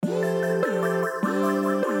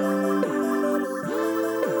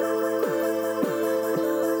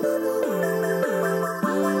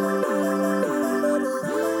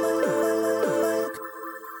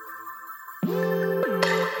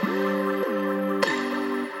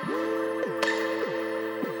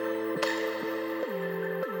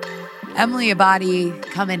Emily Abadi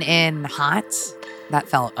coming in hot. That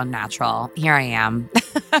felt unnatural. Here I am.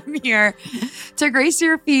 I'm here to grace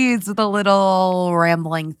your feeds with a little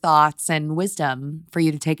rambling thoughts and wisdom for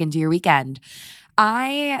you to take into your weekend.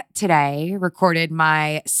 I today recorded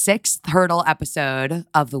my 6th hurdle episode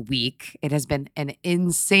of the week. It has been an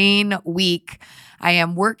insane week. I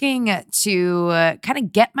am working to kind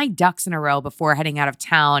of get my ducks in a row before heading out of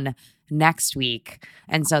town next week.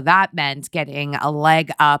 And so that meant getting a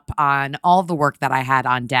leg up on all the work that I had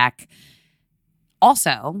on deck.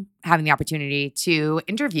 Also, having the opportunity to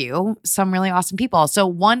interview some really awesome people. So,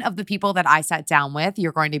 one of the people that I sat down with,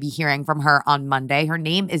 you're going to be hearing from her on Monday. Her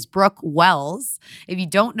name is Brooke Wells. If you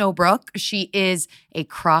don't know Brooke, she is a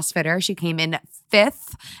CrossFitter. She came in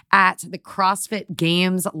 5th at the CrossFit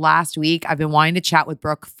Games last week. I've been wanting to chat with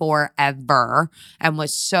Brooke forever and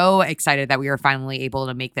was so excited that we were finally able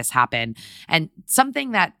to make this happen. And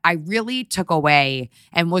something that I really took away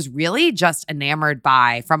and was really just enamored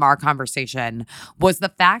by from our conversation was the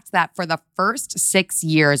fact that for the first 6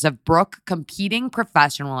 years of Brooke competing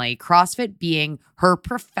professionally, CrossFit being her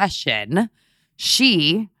profession,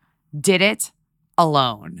 she did it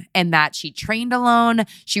alone, and that she trained alone.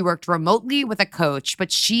 She worked remotely with a coach,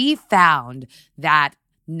 but she found that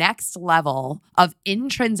next level of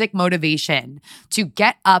intrinsic motivation to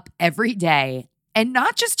get up every day and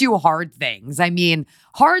not just do hard things. I mean,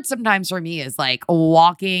 hard sometimes for me is like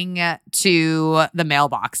walking to the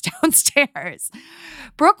mailbox downstairs.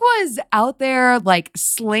 Brooke was out there like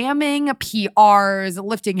slamming PRs,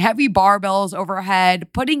 lifting heavy barbells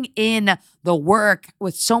overhead, putting in the work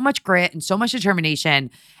with so much grit and so much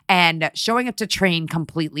determination, and showing up to train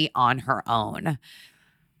completely on her own.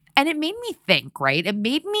 And it made me think, right? It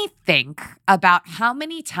made me think about how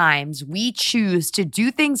many times we choose to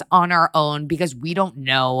do things on our own because we don't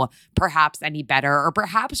know perhaps any better, or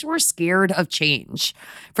perhaps we're scared of change.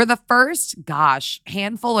 For the first,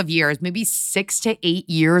 handful of years, maybe 6 to 8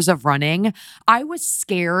 years of running, I was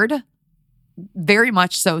scared, very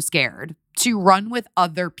much so scared, to run with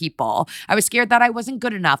other people. I was scared that I wasn't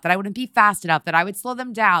good enough, that I wouldn't be fast enough, that I would slow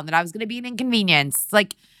them down, that I was going to be an inconvenience.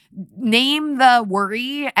 Like, name the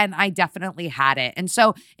worry, and I definitely had it. And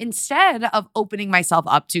so instead of opening myself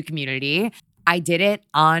up to community, I did it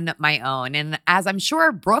on my own. And as I'm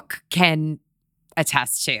sure Brooke can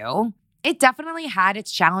attest to, it definitely had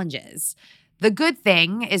its challenges. The good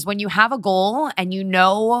thing is when you have a goal and you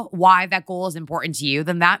know why that goal is important to you,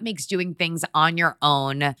 then that makes doing things on your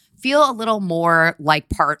own feel a little more like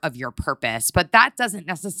part of your purpose. But that doesn't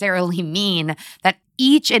necessarily mean that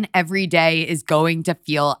each and every day is going to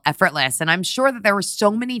feel effortless. And I'm sure that there were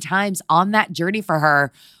so many times on that journey for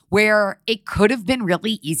her where it could have been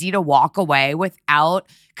really easy to walk away without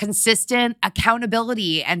consistent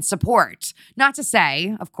accountability and support. Not to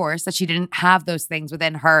say, of course, that she didn't have those things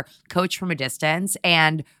within her coach from a distance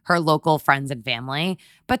and her local friends and family,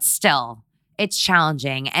 but still, it's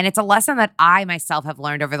challenging. And it's a lesson that I myself have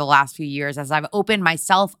learned over the last few years as I've opened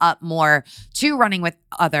myself up more to running with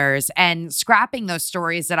others and scrapping those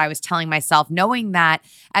stories that I was telling myself, knowing that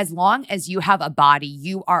as long as you have a body,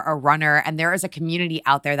 you are a runner, and there is a community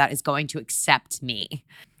out there that is going to accept me.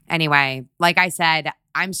 Anyway, like I said,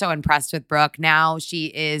 I'm so impressed with Brooke. Now she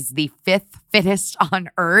is the 5th fittest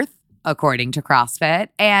on earth, according to CrossFit.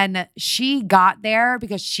 And she got there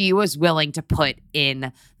because she was willing to put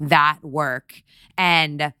in that work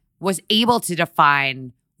and was able to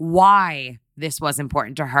define why this was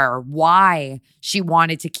important to her, why she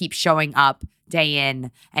wanted to keep showing up day in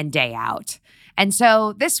and day out. And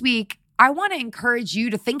so this week, I want to encourage you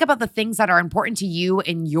to think about the things that are important to you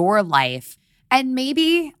in your life. And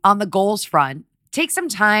maybe on the goals front, take some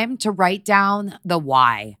time to write down the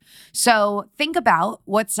why. So think about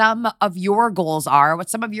what some of your goals are, what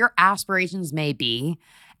some of your aspirations may be,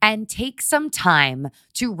 and take some time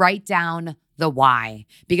to write down the why.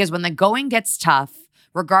 Because when the going gets tough,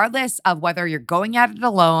 regardless of whether you're going at it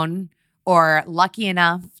alone or lucky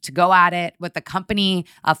enough to go at it with a company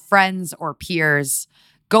of friends or peers,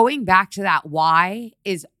 going back to that why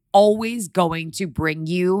is always going to bring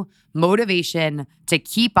you motivation to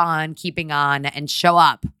keep on keeping on and show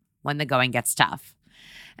up when the going gets tough.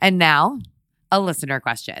 And now, a listener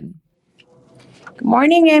question. Good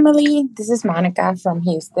morning, Emily. This is Monica from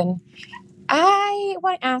Houston. I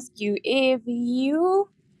want to ask you, if you,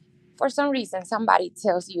 for some reason, somebody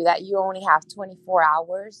tells you that you only have 24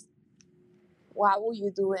 hours, what will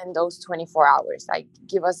you do in those 24 hours? Like,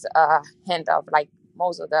 give us a hint of like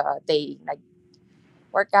most of the day, like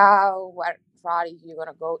work out, what Friday you're going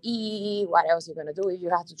to go eat, what else you're going to do if you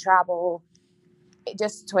have to travel.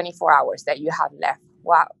 Just 24 hours that you have left.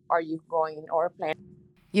 What are you going or planning?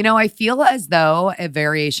 I feel as though a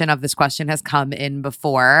variation of this question has come in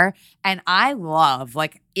before. And I love,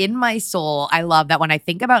 like, in my soul, I love that when I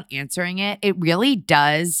think about answering it, it really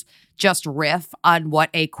does just riff on what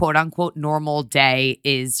a quote unquote normal day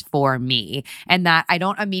is for me. And that I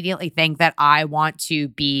don't immediately think that I want to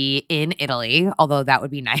be in Italy, although that would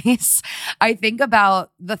be nice. I think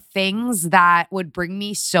about the things that would bring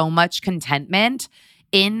me so much contentment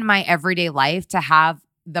in my everyday life to have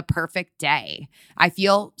the perfect day. I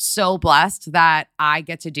feel so blessed that I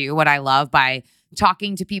get to do what I love by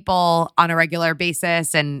talking to people on a regular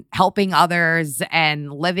basis and helping others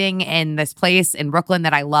and living in this place in Brooklyn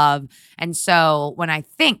that I love. And so when I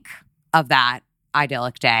think of that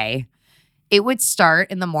idyllic day, it would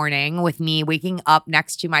start in the morning with me waking up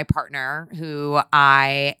next to my partner, who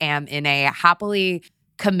I am in a happily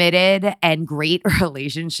committed and great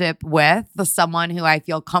relationship with, someone who I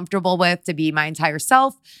feel comfortable with to be my entire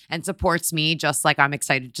self and supports me just like I'm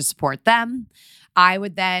excited to support them. I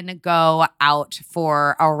would then go out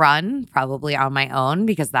for a run, probably on my own,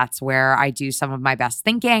 because that's where I do some of my best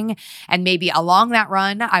thinking. And maybe along that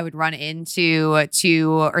run, I would run into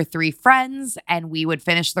 2 or 3 friends and we would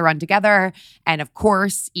finish the run together. And of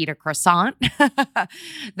course, eat a croissant.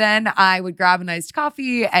 Then I would grab a nice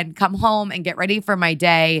coffee and come home and get ready for my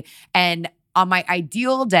day. And on my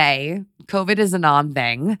ideal day, COVID is a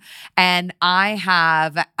non-thing, and I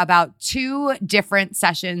have about 2 different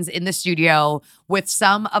sessions in the studio with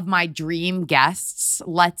some of my dream guests.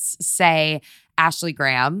 Let's say Ashley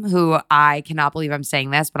Graham, who I cannot believe I'm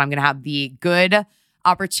saying this, but I'm going to have the good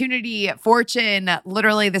opportunity, fortune,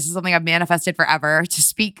 literally this is something I've manifested forever, to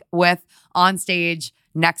speak with on stage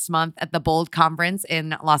next month at the Bold Conference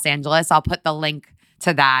in Los Angeles. I'll put the link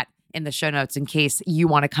to that in the show notes in case you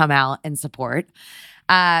want to come out and support.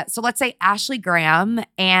 So let's say Ashley Graham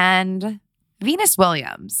and Venus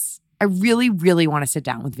Williams. I really, really want to sit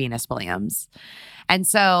down with Venus Williams. And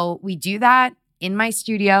so we do that in my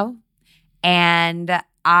studio. And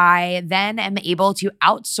I then am able to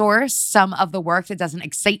outsource some of the work that doesn't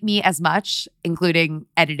excite me as much, including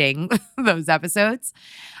editing those episodes.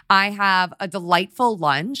 I have a delightful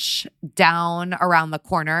lunch down around the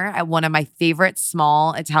corner at one of my favorite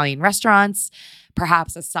small Italian restaurants,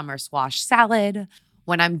 perhaps a summer squash salad.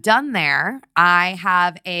 When I'm done there, I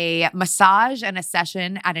have a massage and a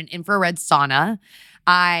session at an infrared sauna.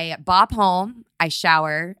 I bop home, I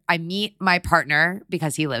shower, I meet my partner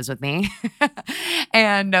because he lives with me,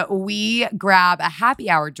 and we grab a happy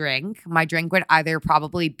hour drink. My drink would either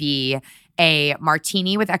probably be a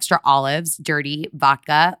martini with extra olives, dirty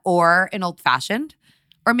vodka, or an old fashioned,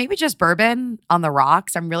 or maybe just bourbon on the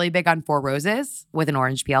rocks. I'm really big on Four Roses with an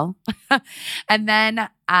orange peel. And then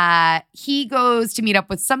he goes to meet up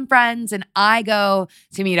with some friends and I go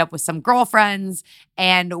to meet up with some girlfriends.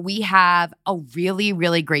 And we have a really,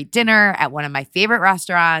 really great dinner at one of my favorite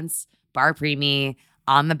restaurants, Bar Primi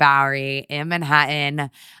on the Bowery in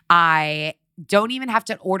Manhattan. I don't even have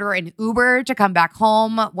to order an Uber to come back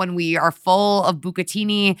home when we are full of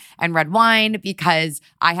bucatini and red wine because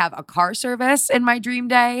I have a car service in my dream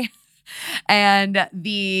day. And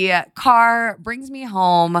the car brings me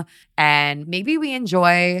home and maybe we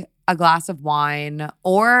enjoy a glass of wine,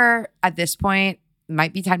 or at this point, it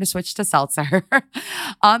might be time to switch to seltzer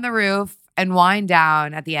on the roof and wind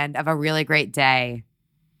down at the end of a really great day.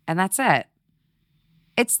 And that's it.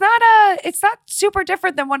 It's not super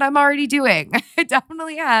different than what I'm already doing. It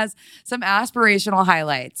definitely has some aspirational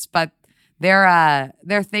highlights, but they're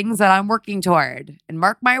things that I'm working toward. And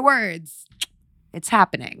mark my words, it's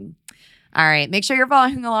happening. All right. Make sure you're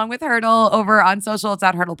following along with Hurdle over on social. It's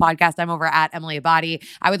at Hurdle Podcast. I'm over at Emily Abadi.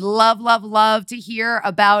 I would love, love, love to hear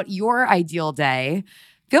about your ideal day.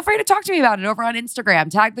 Feel free to talk to me about it over on Instagram.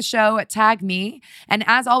 Tag the show, tag me. And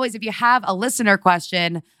as always, if you have a listener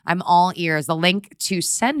question, I'm all ears. The link to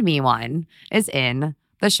send me one is in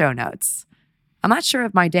the show notes. I'm not sure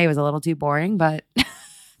if my day was a little too boring, but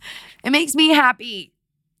it makes me happy.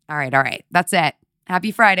 All right. That's it.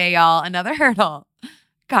 Happy Friday, y'all. Another hurdle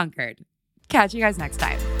conquered. Catch you guys next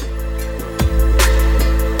time.